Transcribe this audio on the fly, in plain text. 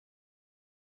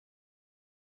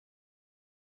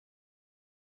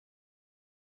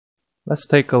Let's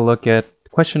take a look at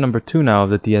question number 2 now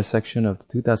of the DS section of the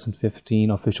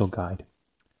 2015 official guide.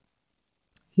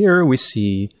 Here we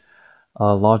see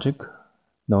a logic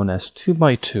known as 2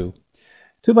 by 2.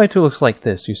 2 by 2 looks like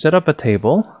this. You set up a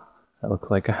table that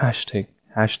looks like a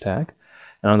hashtag,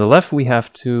 and on the left we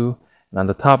have 2, and on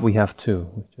the top we have 2,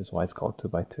 which is why it's called 2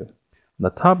 by 2. On the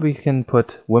top we can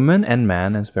put woman and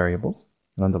man as variables,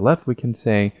 and on the left we can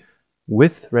say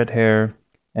with red hair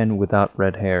and without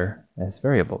red hair as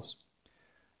variables.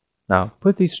 Now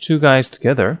put these two guys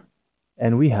together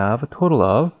and we have a total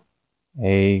of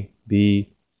A,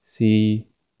 B, C,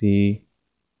 D,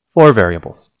 4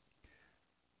 variables.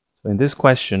 So in this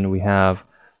question we have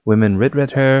women with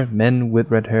red hair, men with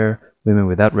red hair, women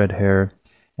without red hair,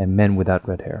 and men without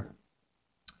red hair.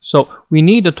 So we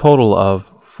need a total of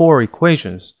 4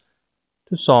 equations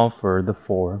to solve for the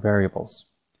 4 variables.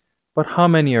 But how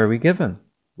many are we given?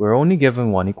 We're only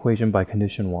given 1 equation by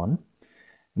condition 1.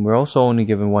 And we're also only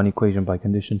given 1 equation by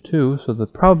condition 2, so the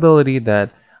probability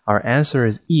that our answer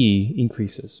is E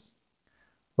increases.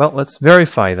 Well, let's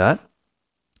verify that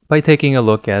by taking a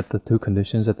look at the 2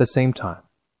 conditions at the same time.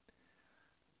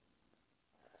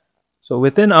 So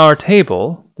within our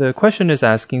table, the question is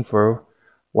asking for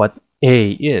what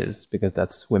A is, because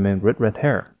that's women with red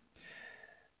hair.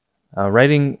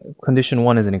 Writing condition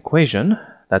 1 as an equation,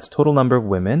 that's total number of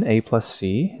women, A plus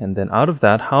C, and then out of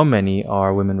that, how many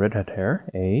are women with red hair,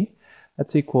 A,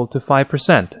 that's equal to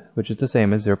 5%, which is the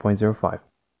same as 0.05.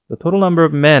 The total number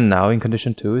of men now in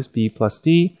condition 2 is B plus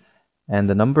D, and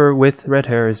the number with red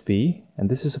hair is B, and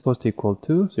this is supposed to equal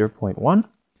to 0.1.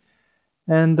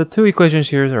 And the 2 equations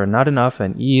here are not enough,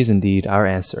 and E is indeed our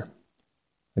answer.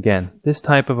 Again, this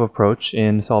type of approach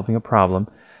in solving a problem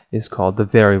is called the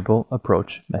variable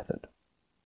approach method.